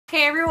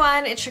Hey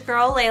everyone, it's your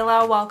girl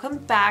Layla. Welcome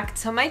back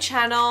to my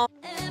channel.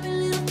 Every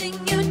little thing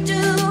you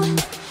do,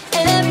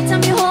 every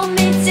time you hold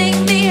me, take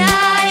me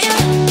higher,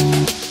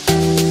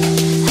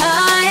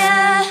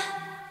 higher.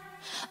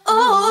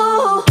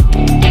 Ooh.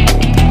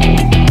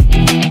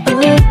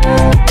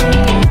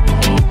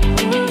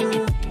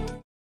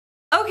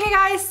 Okay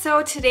guys,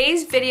 so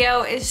today's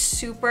video is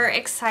super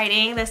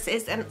exciting. This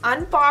is an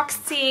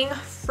unboxing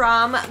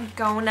from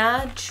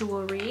Gona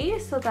jewelry.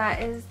 So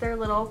that is their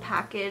little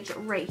package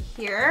right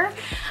here.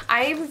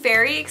 I'm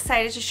very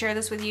excited to share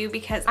this with you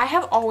because I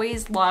have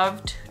always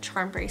loved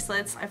charm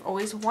bracelets. I've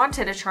always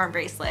wanted a charm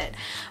bracelet.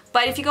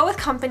 But if you go with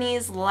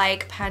companies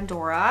like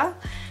Pandora,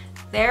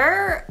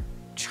 their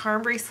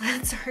charm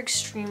bracelets are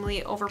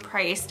extremely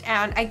overpriced.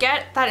 And I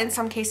get that in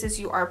some cases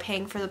you are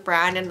paying for the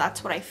brand, and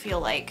that's what I feel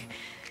like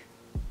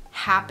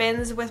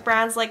happens with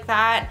brands like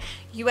that.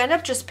 You end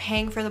up just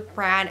paying for the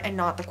brand and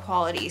not the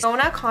quality.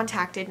 Gona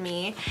contacted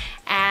me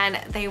and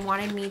they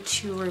wanted me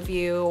to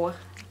review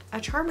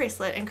a charm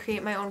bracelet and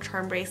create my own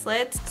charm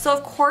bracelets. So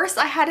of course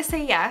I had to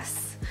say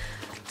yes.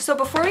 So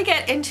before we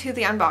get into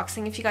the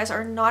unboxing, if you guys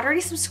are not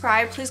already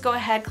subscribed, please go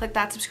ahead, click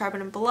that subscribe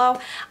button below.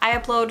 I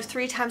upload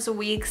 3 times a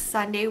week,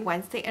 Sunday,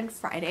 Wednesday, and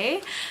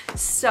Friday.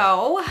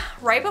 So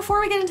right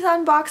before we get into the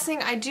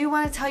unboxing, I do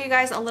want to tell you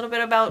guys a little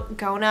bit about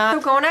Gona.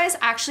 So Gona is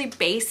actually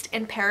based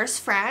in Paris,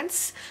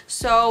 France.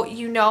 So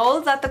you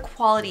know that the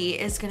quality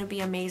is going to be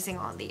amazing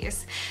on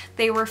these.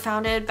 They were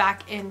founded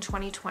back in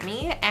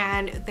 2020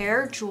 and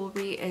their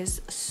jewelry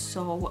is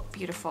so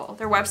beautiful.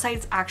 Their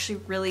website's actually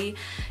really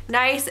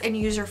nice and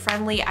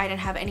user-friendly. I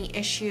didn't have any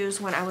issues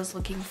when I was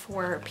looking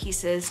for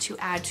pieces to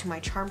add to my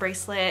charm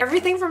bracelet.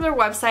 Everything from their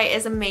website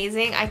is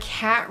amazing. I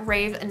can't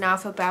rave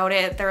enough about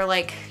it. They're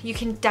like, you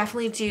can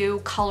definitely do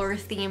color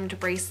themed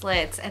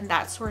bracelets and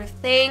that sort of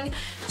thing.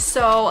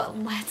 So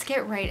let's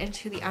get right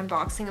into the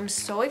unboxing. I'm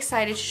so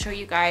excited to show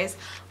you guys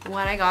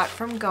what I got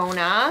from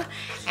Gona,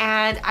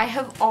 and I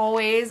have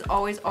always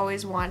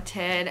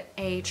wanted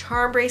a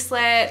charm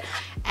bracelet,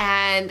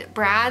 and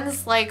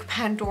brands like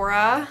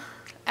Pandora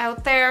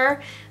out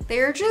there,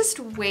 they're just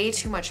way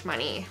too much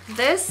money.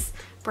 This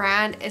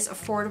brand is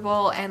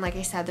affordable, and like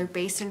I said, they're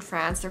based in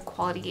France. Their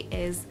quality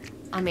is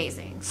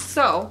amazing.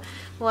 So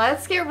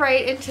let's get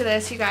right into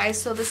this, you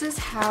guys. So this is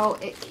how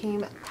it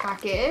came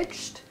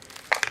packaged.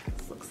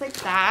 This looks like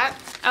that.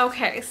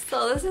 Okay,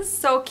 so this is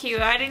so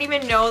cute. I didn't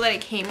even know that it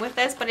came with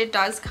this, but it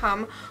does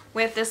come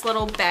with this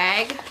little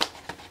bag,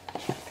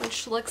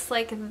 which looks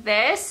like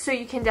this. So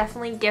you can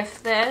definitely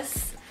gift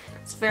this.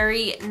 It's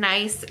very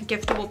nice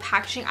giftable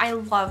packaging. I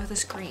love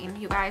this green,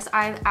 you guys.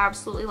 I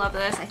absolutely love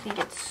this. I think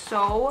it's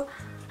so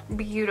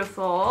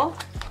beautiful,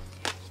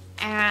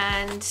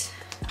 and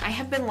I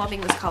have been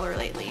loving this color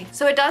lately.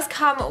 So it does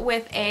come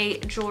with a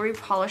jewelry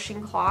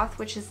polishing cloth,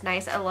 which is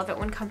nice. I love it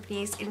when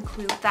companies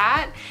include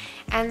that.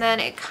 And then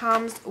it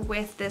comes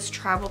with this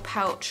travel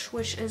pouch,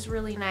 which is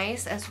really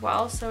nice as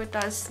well. So it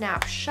does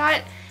snap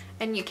shut,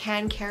 and you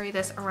can carry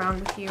this around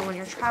with you when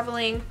you're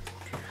traveling,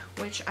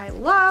 which I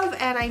love,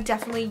 and I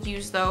definitely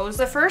use those.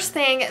 The first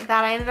thing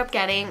that I ended up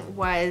getting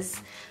was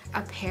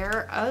a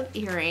pair of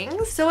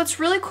earrings. So what's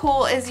really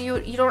cool is you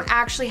don't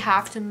actually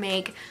have to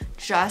make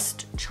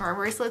just charm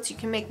bracelets. You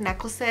can make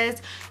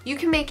necklaces, you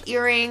can make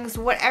earrings,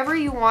 whatever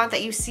you want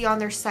that you see on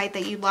their site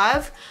that you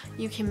love,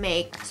 you can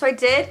make. So I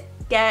did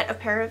get a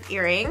pair of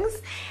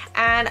earrings,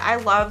 and I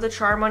love the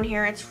charm on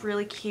here. It's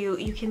really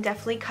cute. You can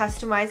definitely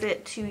customize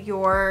it to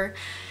your,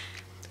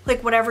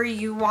 like, whatever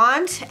you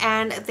want,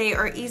 and they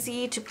are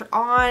easy to put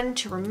on,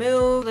 to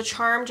remove. The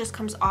charm just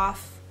comes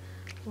off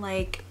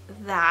like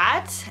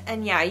that,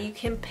 and yeah, you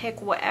can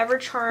pick whatever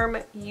charm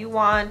you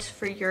want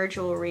for your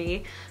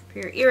jewelry, for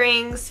your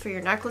earrings, for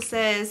your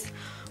necklaces,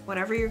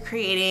 whatever you're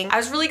creating. I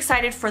was really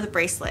excited for the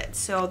bracelet,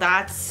 so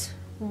that's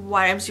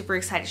what I'm super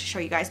excited to show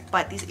you guys.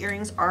 But these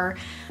earrings are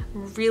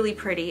really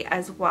pretty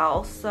as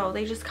well. So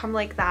they just come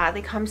like that.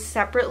 They come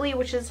separately,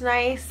 which is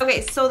nice.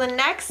 Okay, so the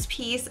next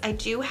piece, I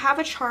do have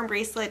a charm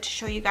bracelet to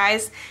show you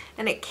guys,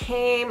 and it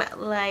came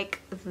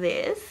like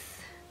this.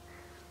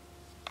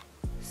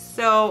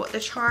 So the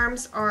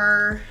charms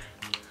are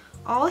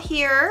all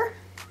here,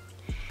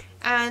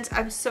 and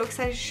I'm so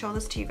excited to show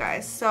this to you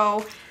guys.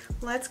 So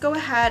let's go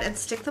ahead and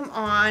stick them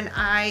on.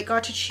 I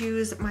got to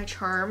choose my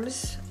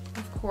charms,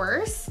 of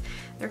course.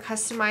 They're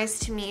customized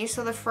to me.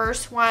 So the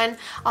first one,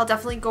 I'll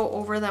definitely go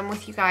over them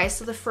with you guys.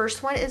 So the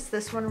first one is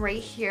this one right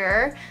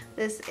here.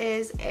 This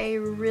is a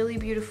really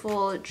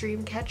beautiful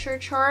dream catcher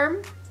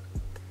charm.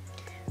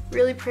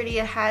 Really pretty.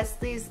 It has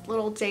these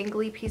little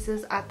dangly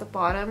pieces at the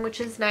bottom, which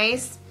is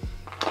nice.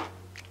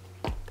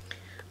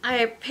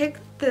 I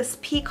picked this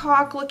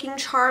peacock looking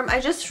charm.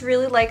 I just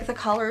really like the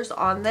colors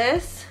on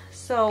this.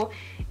 So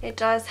it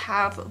does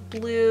have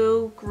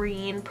blue,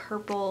 green,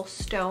 purple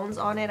stones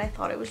on it. I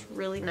thought it was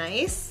really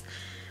nice.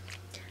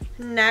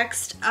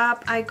 Next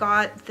up, I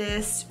got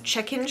this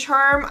chicken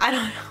charm. I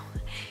don't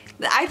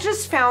know. I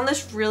just found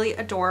this really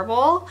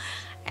adorable,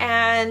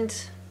 and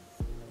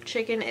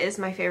chicken is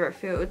my favorite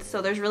food,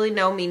 so there's really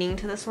no meaning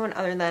to this one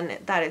other than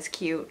that it's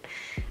cute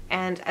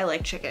and I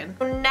like chicken.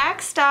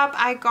 Next up,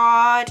 I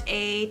got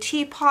a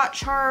teapot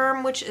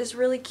charm, which is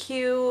really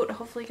cute.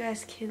 Hopefully you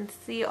guys can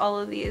see all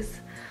of these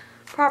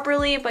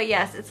properly, but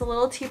yes, it's a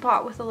little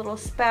teapot with a little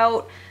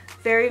spout.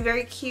 Very,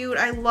 very cute.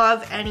 I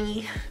love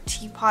any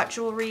teapot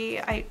jewelry.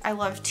 I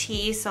love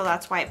tea, so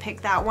that's why I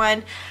picked that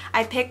one.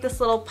 I picked this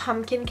little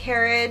pumpkin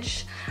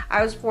carriage.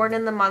 I was born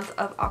in the month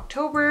of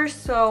October,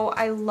 so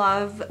I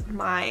love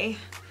my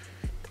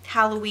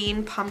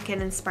Halloween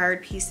pumpkin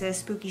inspired pieces.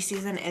 Spooky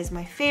season is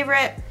my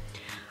favorite.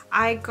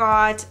 I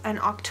got an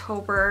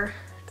October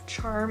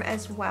charm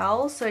as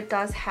well, so it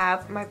does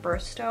have my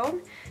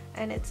birthstone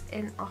and it's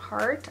in a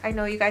heart. I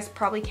know you guys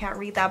probably can't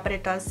read that, but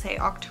it does say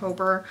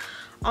October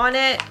on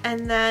it.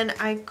 And then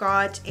I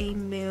got a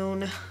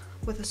moon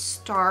with a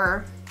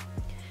star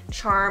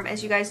charm.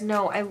 As you guys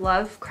know, I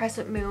love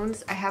crescent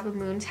moons. I have a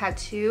moon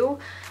tattoo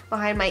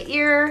behind my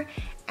ear,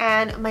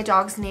 and my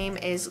dog's name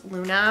is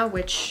Luna,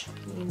 which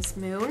means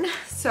moon.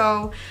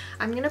 So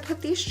I'm gonna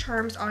put these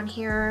charms on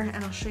here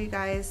and I'll show you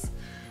guys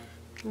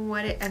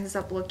what it ends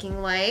up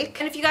looking like.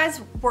 And if you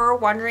guys were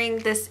wondering,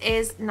 this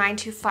is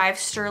 925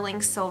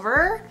 sterling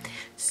silver,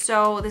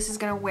 so this is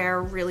gonna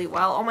wear really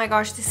well. Oh my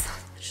gosh, this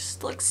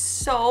just looks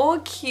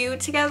so cute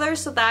together.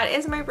 So that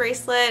is my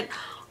bracelet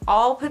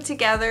all put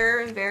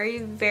together. Very,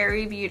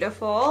 very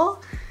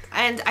beautiful.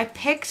 And I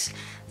picked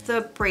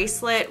the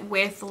bracelet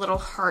with the little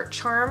heart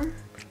charm.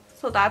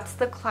 So that's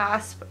the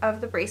clasp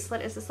of the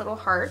bracelet, is this little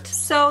heart.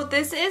 So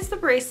this is the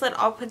bracelet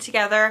all put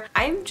together.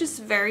 I'm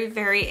just very,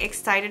 very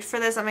excited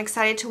for this. I'm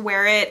excited to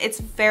wear it. It's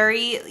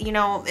very, you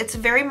know, it's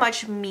very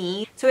much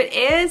me. So it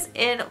is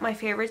in my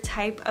favorite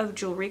type of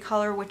jewelry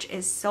color, which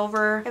is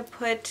silver. I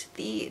put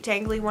the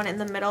dangly one in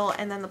the middle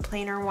and then the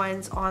plainer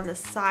ones on the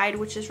side,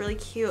 which is really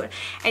cute.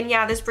 And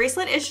yeah, this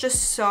bracelet is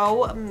just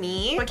so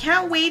me. I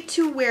can't wait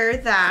to wear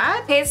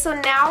that. Okay, so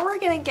now we're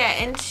gonna get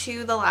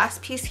into the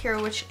last piece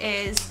here, which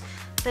is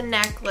the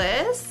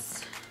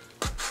necklace.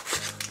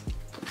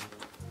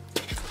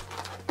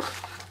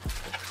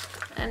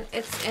 And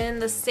it's in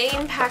the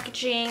same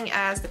packaging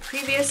as the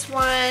previous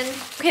one.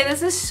 Okay,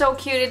 this is so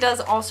cute. It does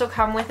also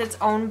come with its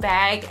own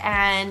bag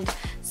and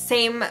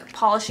same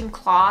polishing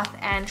cloth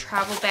and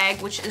travel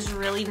bag, which is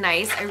really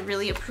nice. I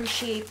really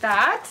appreciate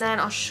that. Then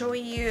I'll show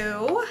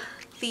you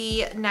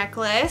the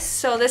necklace.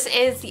 So this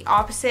is the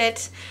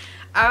opposite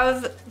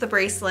of the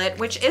bracelet,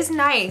 which is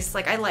nice.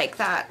 Like, I like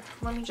that.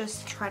 Let me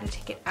just try to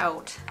take it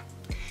out.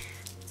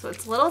 So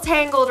it's a little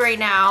tangled right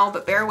now,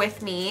 but bear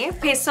with me.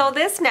 Okay, so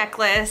this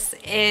necklace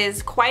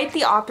is quite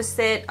the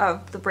opposite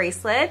of the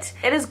bracelet.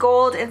 It is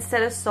gold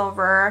instead of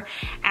silver,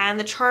 and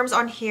the charms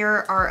on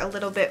here are a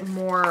little bit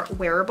more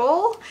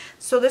wearable.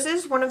 So this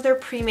is one of their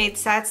pre-made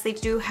sets. They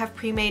do have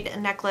pre-made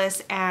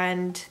necklace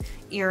and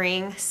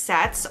earring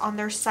sets on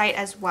their site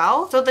as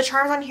well. So the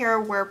charms on here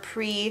were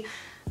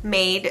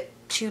pre-made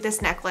to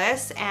this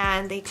necklace,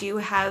 and they do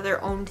have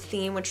their own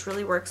theme, which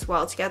really works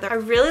well together. I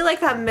really like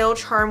that middle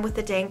charm with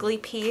the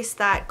dangly piece,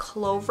 that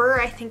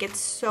clover. I think it's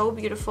so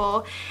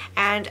beautiful,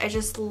 and I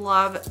just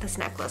love this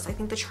necklace. I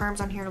think the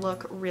charms on here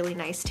look really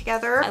nice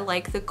together. I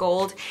like the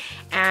gold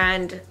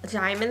and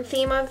diamond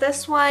theme of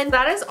this one.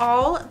 That is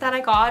all that I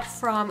got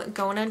from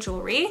Gona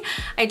Jewelry.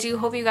 I do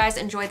hope you guys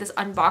enjoyed this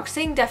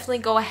unboxing. Definitely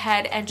go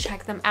ahead and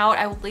check them out.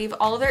 I will leave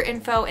all of their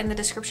info in the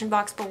description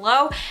box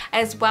below,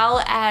 as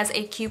well as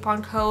a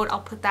coupon code.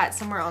 I'll put that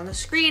somewhere on the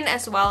screen,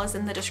 as well as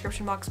in the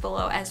description box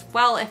below as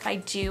well, if I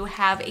do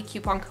have a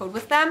coupon code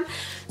with them.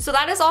 So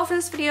that is all for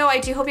this video.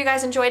 I do hope you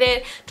guys enjoyed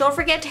it. Don't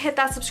forget to hit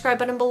that subscribe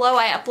button below.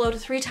 I upload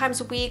 3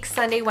 times a week,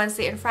 Sunday,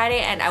 Wednesday, and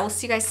Friday, and I will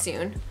see you guys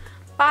soon.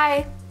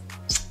 Bye!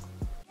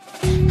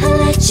 I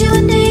let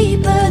you